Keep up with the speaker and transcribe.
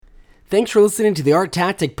Thanks for listening to the Art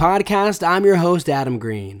Tactic Podcast. I'm your host, Adam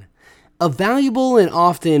Green. A valuable and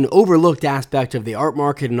often overlooked aspect of the art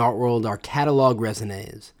market and art world are catalog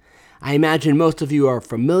raisonnés. I imagine most of you are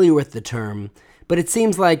familiar with the term, but it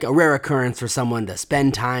seems like a rare occurrence for someone to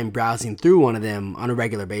spend time browsing through one of them on a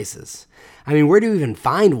regular basis. I mean, where do you even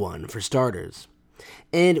find one, for starters?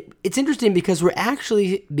 And it's interesting because we're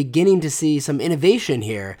actually beginning to see some innovation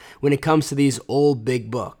here when it comes to these old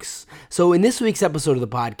big books. So in this week's episode of the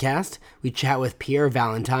podcast, we chat with Pierre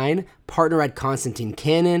Valentine, partner at Constantine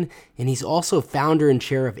Cannon, and he's also founder and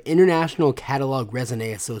chair of International Catalog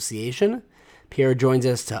Raisonné Association. Pierre joins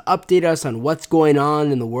us to update us on what's going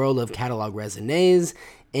on in the world of catalog raisonnés,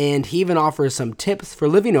 and he even offers some tips for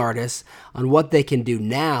living artists on what they can do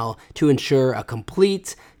now to ensure a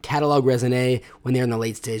complete catalog raisonné when they're in the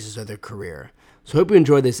late stages of their career. So I hope you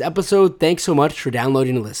enjoyed this episode. Thanks so much for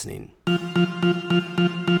downloading and listening.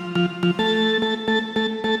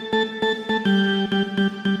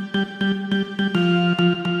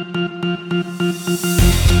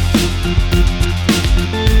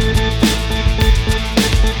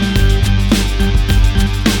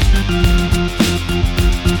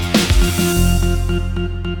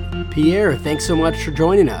 Pierre, thanks so much for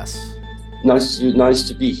joining us. Nice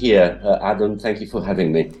to be here, Adam. Thank you for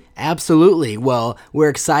having me. Absolutely. Well, we're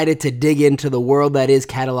excited to dig into the world that is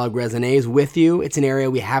catalog raisonnés with you. It's an area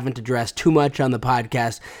we haven't addressed too much on the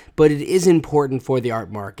podcast, but it is important for the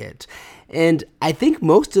art market. And I think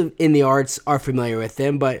most in the arts are familiar with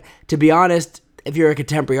them, but to be honest, if you're a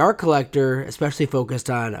contemporary art collector, especially focused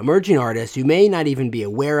on emerging artists, you may not even be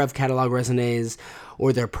aware of catalog raisonnés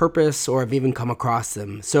or their purpose, or have even come across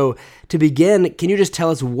them. So to begin, can you just tell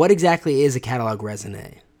us what exactly is a catalog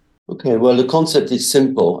raisonné? Okay, well, the concept is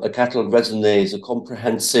simple. A catalog raisonné is a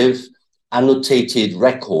comprehensive, annotated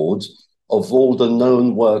record of all the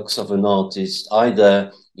known works of an artist,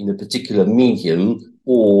 either in a particular medium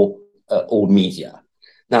or media.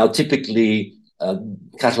 Now, typically,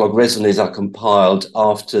 catalog raisonnés are compiled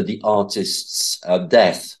after the artist's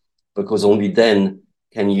death, because only then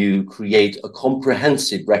can you create a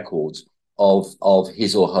comprehensive record of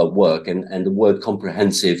his or her work, and the word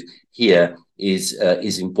comprehensive here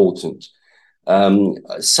is important.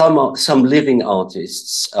 Some living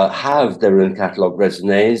artists have their own catalog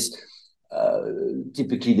raisonnés.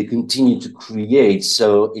 Typically, they continue to create,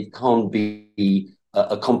 so it can't be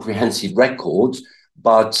a comprehensive record,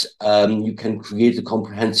 but you can create a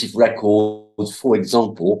comprehensive record, for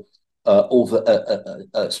example, over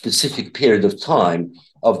a specific period of time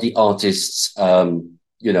of the artist's,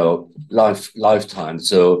 lifetime.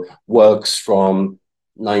 So works from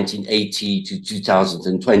 1980 to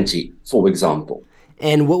 2020, for example.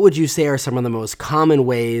 And what would you say are some of the most common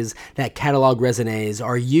ways that catalog raisonnés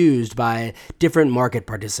are used by different market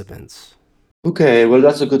participants? Okay, well,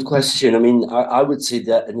 that's a good question. I mean, I would say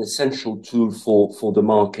that an essential tool for the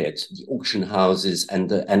market, the auction houses and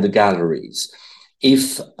the galleries.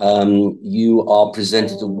 If you are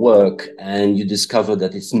presented a work and you discover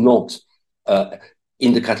that it's not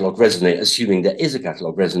in the catalog raisonné, assuming there is a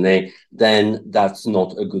catalog raisonné, then that's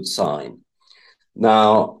not a good sign.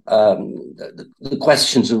 Now, the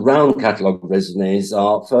questions around catalog raisonnés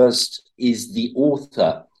are, first, is the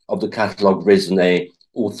author of the catalog raisonné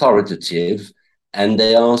authoritative? And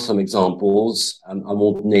there are some examples, I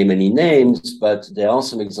won't name any names, but there are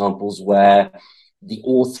some examples where the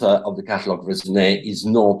author of the catalog raisonné is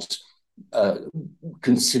not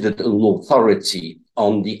considered an authority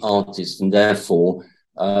on the artist, and therefore,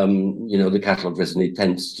 the catalog raisonné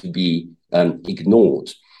tends to be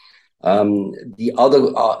ignored.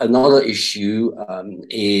 Another issue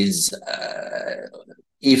is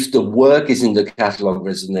if the work is in the catalog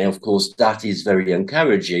raisonné, of course, that is very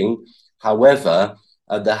encouraging. However,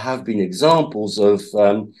 there have been examples of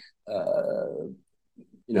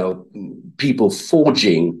people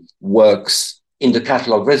forging works in the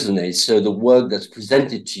catalog raisonné. So the work that's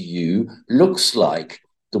presented to you looks like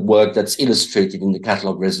the work that's illustrated in the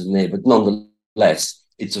catalog raisonné, but nonetheless,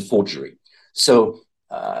 it's a forgery. So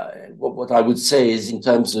what I would say is, in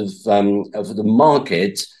terms of the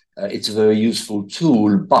market, it's a very useful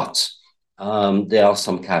tool, but there are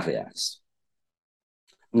some caveats.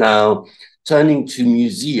 Now, turning to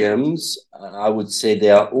museums, I would say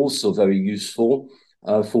they are also very useful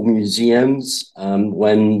for museums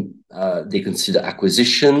when they consider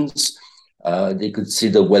acquisitions, they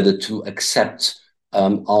consider whether to accept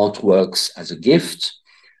artworks as a gift,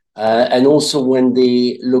 and also when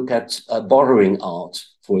they look at borrowing art,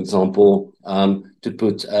 for example, to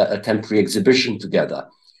put a temporary exhibition together.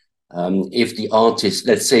 If the artist,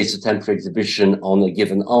 let's say it's a temporary exhibition on a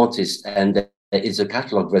given artist, and there is a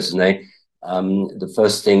catalog raisonné, The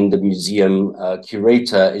first thing the museum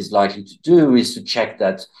curator is likely to do is to check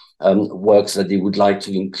that works that they would like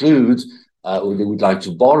to include or they would like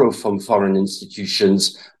to borrow from foreign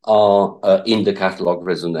institutions are in the catalogue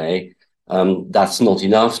raisonné. That's not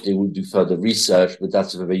enough. They will do further research, but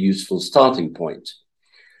that's a very useful starting point.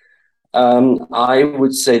 I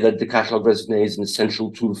would say that the catalogue raisonné is an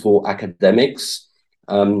essential tool for academics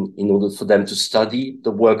in order for them to study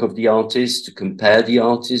the work of the artist, to compare the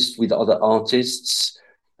artist with other artists,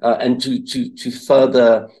 and to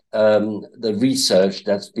further the research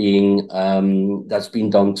that's being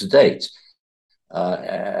done to date.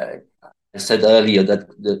 I said earlier that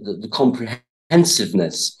the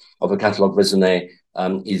comprehensiveness of a catalogue raisonné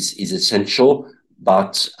is essential,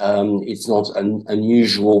 but it's not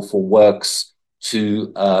unusual for works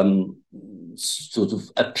to sort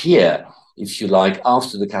of appear, if you like,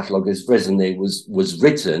 after the catalogue raisonné was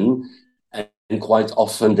written, and quite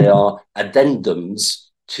often there are addendums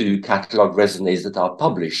to catalogue raisonnés that are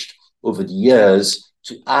published over the years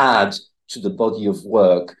to add to the body of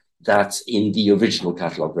work that's in the original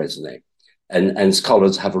catalogue raisonné. And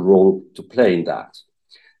scholars have a role to play in that.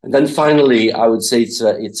 And then finally, I would say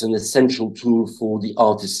it's an essential tool for the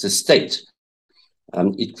artist's estate.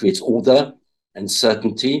 It creates order and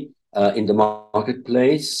certainty in the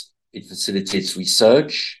marketplace. It facilitates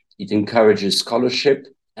research. It encourages scholarship,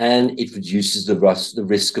 and it reduces the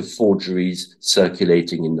risk of forgeries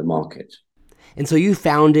circulating in the market. And so you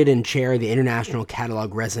founded and chair the International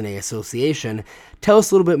Catalogue Raisonné Association. Tell us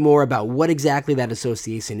a little bit more about what exactly that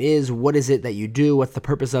association is. What is it that you do? What's the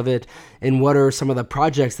purpose of it? And what are some of the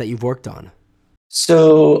projects that you've worked on?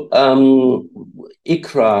 So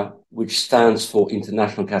ICRA, which stands for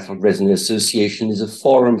International Catalogue Raisonné Association, is a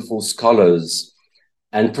forum for scholars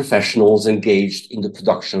and professionals engaged in the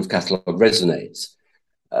production of catalogue raisonnés.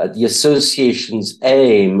 The association's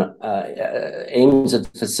aims at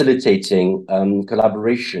facilitating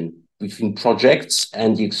collaboration between projects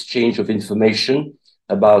and the exchange of information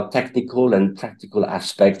about technical and practical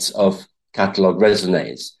aspects of catalogue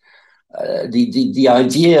raisonnés. The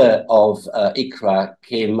idea of ICRA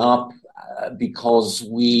came up because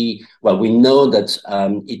we know that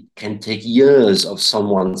it can take years of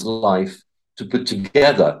someone's life to put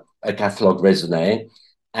together a catalogue raisonné,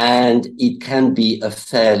 and it can be a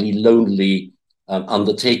fairly lonely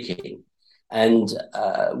undertaking. And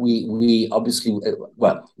we obviously,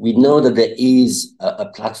 we know that there is a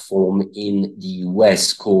platform in the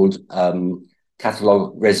US called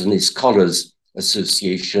Catalogue Raisonné Scholars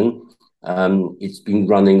Association. It's been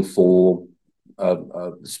running for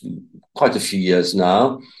quite a few years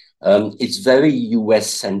now. It's very US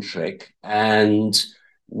centric, and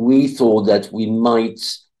we thought that we might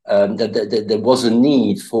that there was a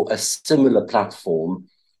need for a similar platform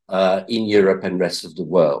in Europe and rest of the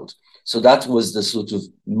world. So that was the sort of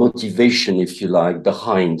motivation, if you like,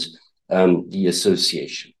 behind the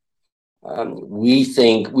association. We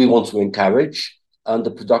think we want to encourage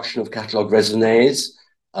the production of catalogue raisonnés.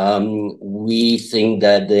 We think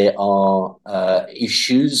that there are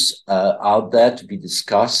issues out there to be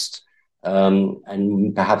discussed.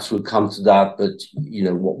 And perhaps we'll come to that, but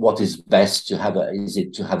what is best to have? Is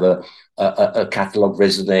it to have a catalogue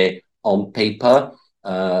raisonné on paper,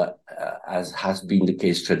 as has been the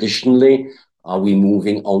case traditionally? Are we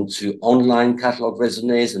moving on to online catalogue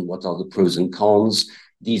raisonnés, and what are the pros and cons?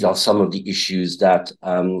 These are some of the issues that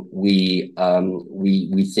we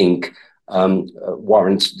think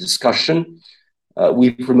warrant discussion.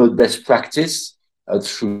 We promote best practice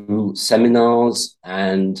through seminars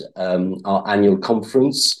and our annual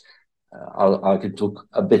conference. I could talk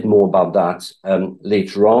a bit more about that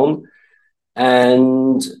later on.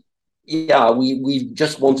 And we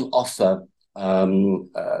just want to offer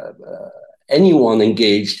anyone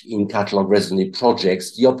engaged in catalogue raisonné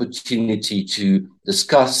projects the opportunity to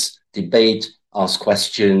discuss, debate, ask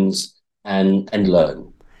questions, and learn.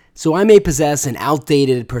 So I may possess an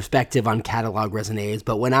outdated perspective on catalogue raisonnés,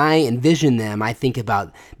 but when I envision them, I think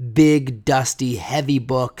about big, dusty, heavy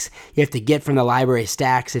books you have to get from the library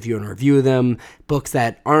stacks if you want to review them, books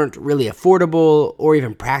that aren't really affordable or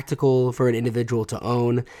even practical for an individual to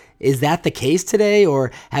own. Is that the case today,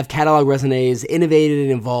 or have catalogue raisonnés innovated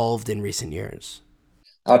and evolved in recent years?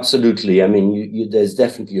 Absolutely. I mean, there's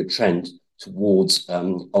definitely a trend towards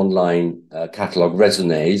online catalogue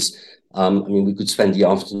raisonnés. We could spend the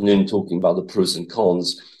afternoon talking about the pros and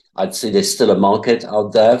cons. I'd say there's still a market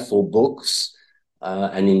out there for books.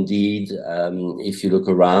 And indeed, if you look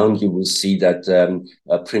around, you will see that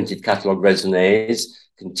printed catalogue raisonnés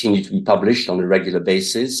continue to be published on a regular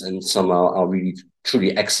basis, and some are really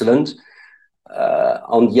truly excellent.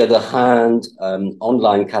 On the other hand,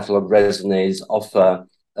 online catalog resumes offer,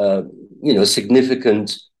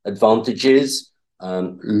 significant advantages,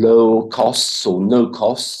 low costs or no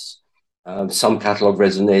costs. Some catalog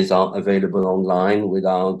resumes are available online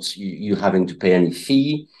without you having to pay any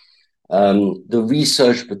fee. The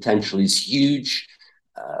research potential is huge.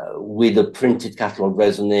 With a printed catalog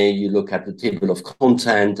resume, you look at the table of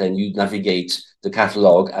content and you navigate the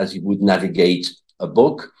catalog as you would navigate a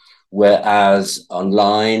book. Whereas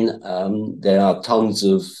online, there are tons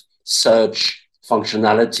of search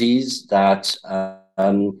functionalities that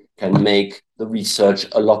can make the research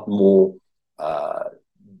a lot more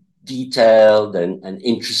detailed and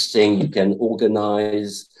interesting. You can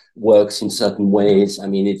organize works in certain ways. I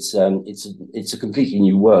mean, it's a completely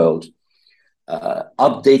new world.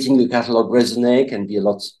 Updating the catalog resume can be a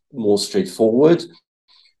lot more straightforward.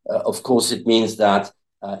 Of course, it means that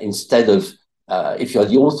instead of if you're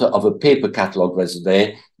the author of a paper catalog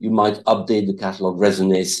resume, you might update the catalog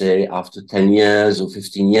resume, say, after 10 years or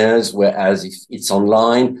 15 years, whereas if it's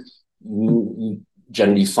online, you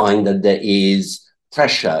generally find that there is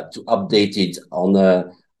pressure to update it on a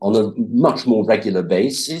much more regular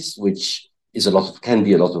basis, which is can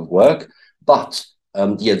be a lot of work. But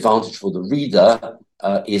the advantage for the reader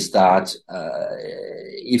is that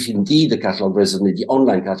if indeed the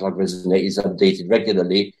online catalog resume is updated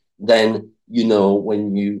regularly, then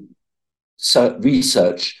when you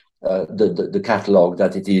research the catalog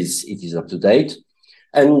that it is up to date.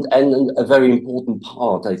 And a very important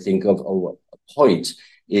part, I think, of a point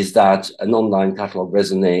is that an online catalog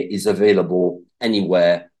resume is available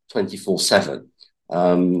anywhere 24/7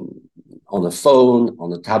 on a phone,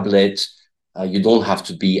 on a tablet. You don't have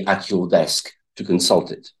to be at your desk to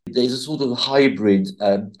consult it. There's a sort of hybrid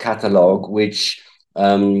catalog which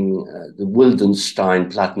the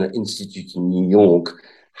Wildenstein-Plattner Institute in New York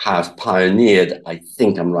have pioneered, I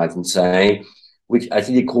think I'm right in saying, which I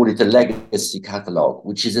think they call it a legacy catalog,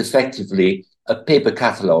 which is effectively a paper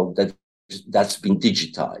catalog that's been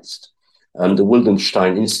digitized. The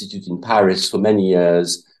Wildenstein Institute in Paris for many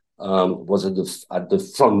years was at the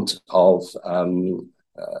front of,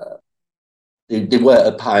 they were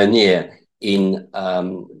a pioneer in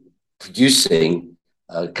producing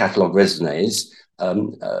catalog resumes.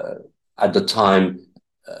 At the time,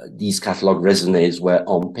 these catalog resumes were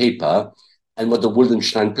on paper. And what the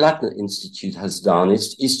Wildenstein-Plattner Institute has done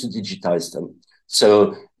is to digitize them.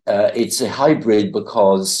 So it's a hybrid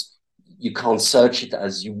because you can't search it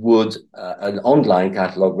as you would an online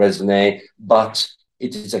catalog resume, but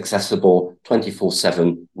it is accessible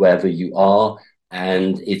 24/7 wherever you are.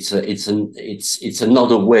 And it's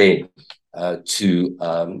another way to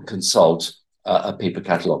consult a paper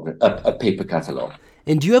catalog.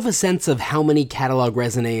 And do you have a sense of how many catalog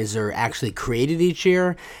resumes are actually created each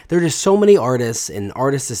year? There are just so many artists and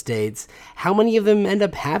artist estates. How many of them end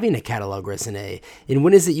up having a catalog resume? And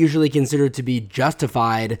when is it usually considered to be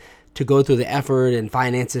justified to go through the effort and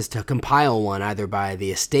finances to compile one, either by the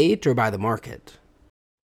estate or by the market?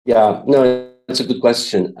 Yeah, no, that's a good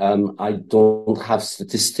question. I don't have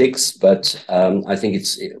statistics, but I think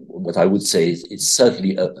what I would say is it's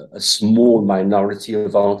certainly a small minority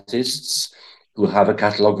of artists who have a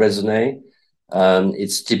catalog resume.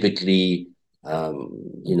 It's typically,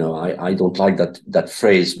 I don't like that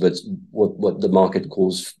phrase, but what the market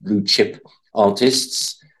calls blue chip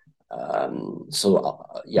artists.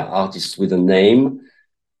 Artists with a name.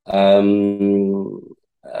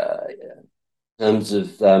 In terms of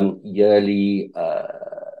yearly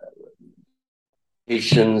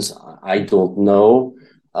patients, I don't know.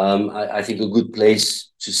 I think a good place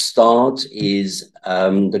to start is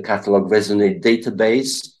the catalog resume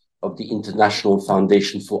database of the International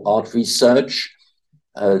Foundation for Art Research.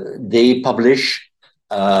 They publish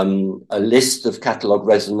a list of catalog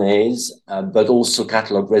resumes, but also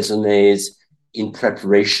catalog resumes in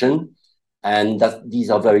preparation. And these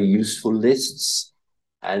are very useful lists.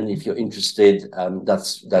 And if you're interested,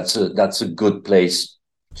 that's a good place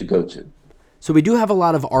to go to. So we do have a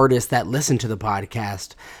lot of artists that listen to the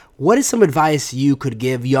podcast. What is some advice you could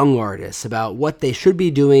give young artists about what they should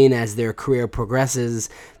be doing as their career progresses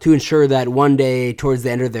to ensure that one day, towards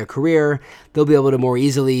the end of their career, they'll be able to more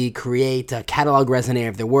easily create a catalog resume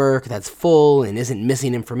of their work that's full and isn't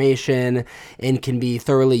missing information and can be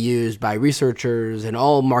thoroughly used by researchers and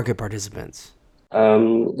all market participants?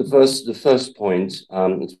 The first point,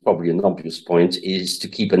 it's probably an obvious point, is to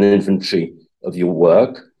keep an inventory of your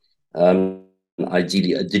work,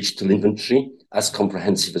 ideally a digital inventory, as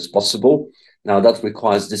comprehensive as possible. Now, that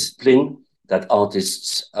requires discipline that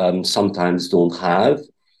artists sometimes don't have.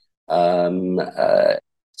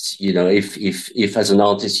 if as an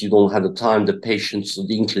artist you don't have the time, the patience, or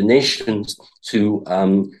the inclinations to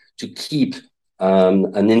keep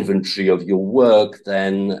an inventory of your work,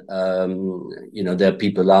 then there are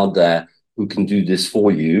people out there who can do this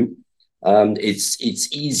for you.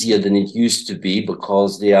 It's easier than it used to be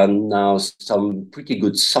because there are now some pretty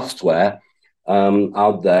good software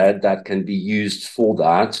out there that can be used for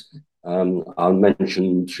that. I'll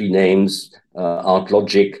mention three names: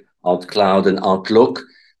 ArtLogic, ArtCloud, and Outlook.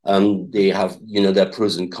 They have their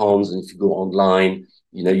pros and cons, and if you go online,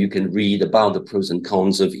 you can read about the pros and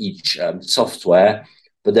cons of each software,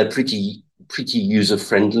 but they're pretty user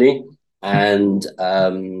friendly, and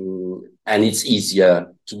it's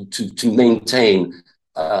easier to maintain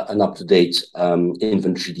an up-to-date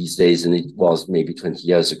inventory these days than it was maybe 20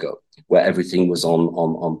 years ago, where everything was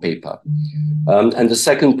on paper. And the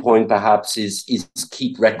second point perhaps is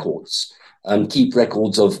keep records. Keep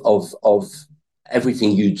records of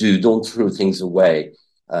everything you do. Don't throw things away.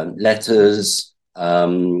 Letters,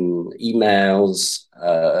 emails,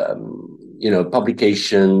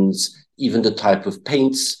 publications, even the type of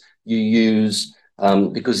paints you use,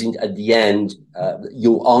 because at the end,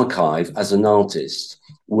 your archive as an artist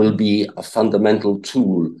will be a fundamental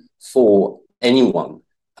tool for anyone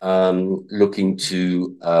looking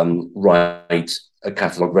to write a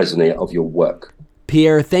catalog raisonné of your work.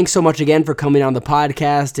 Pierre, thanks so much again for coming on the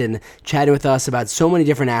podcast and chatting with us about so many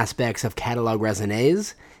different aspects of catalog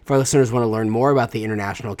raisonnés. If our listeners want to learn more about the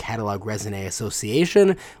International Catalog Raisonné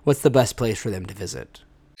Association, what's the best place for them to visit?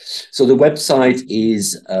 So the website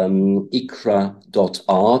is icra.art,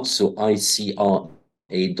 so ICRA.art.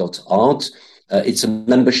 It's a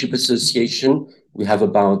membership association. We have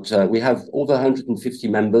over 150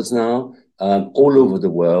 members now, all over the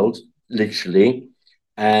world, literally.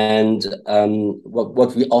 And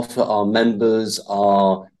what we offer our members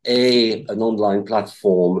are an online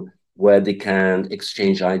platform where they can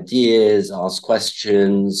exchange ideas, ask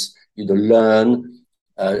questions, learn.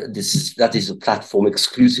 That is a platform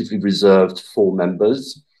exclusively reserved for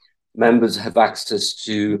members. Members have access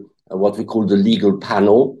to what we call the legal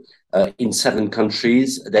panel. In 7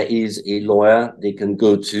 countries, there is a lawyer they can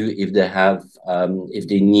go to if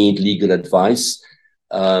they need legal advice.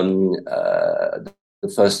 The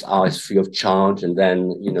first hour is free of charge, and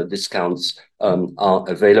then discounts are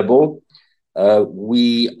available.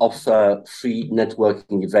 We offer free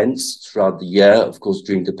networking events throughout the year. Of course,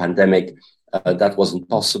 during the pandemic, that wasn't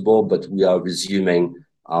possible, but we are resuming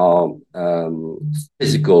our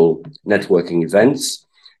physical networking events.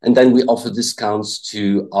 And then we offer discounts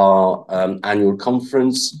to our annual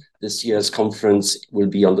conference. This year's conference will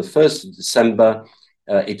be on the 1st of December.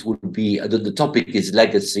 It will be, the topic is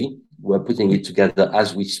legacy. We're putting it together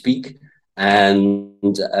as we speak. And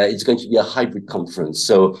it's going to be a hybrid conference.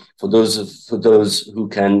 So for those who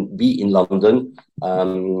can be in London,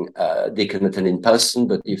 they can attend in person.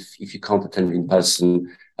 But if you can't attend in person,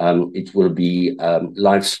 it will be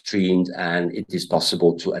live streamed, and it is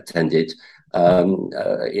possible to attend it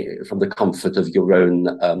from the comfort of your own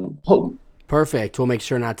home. Perfect. We'll make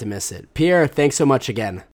sure not to miss it. Pierre, thanks so much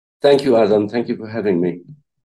again. Thank you, Adam. Thank you for having me.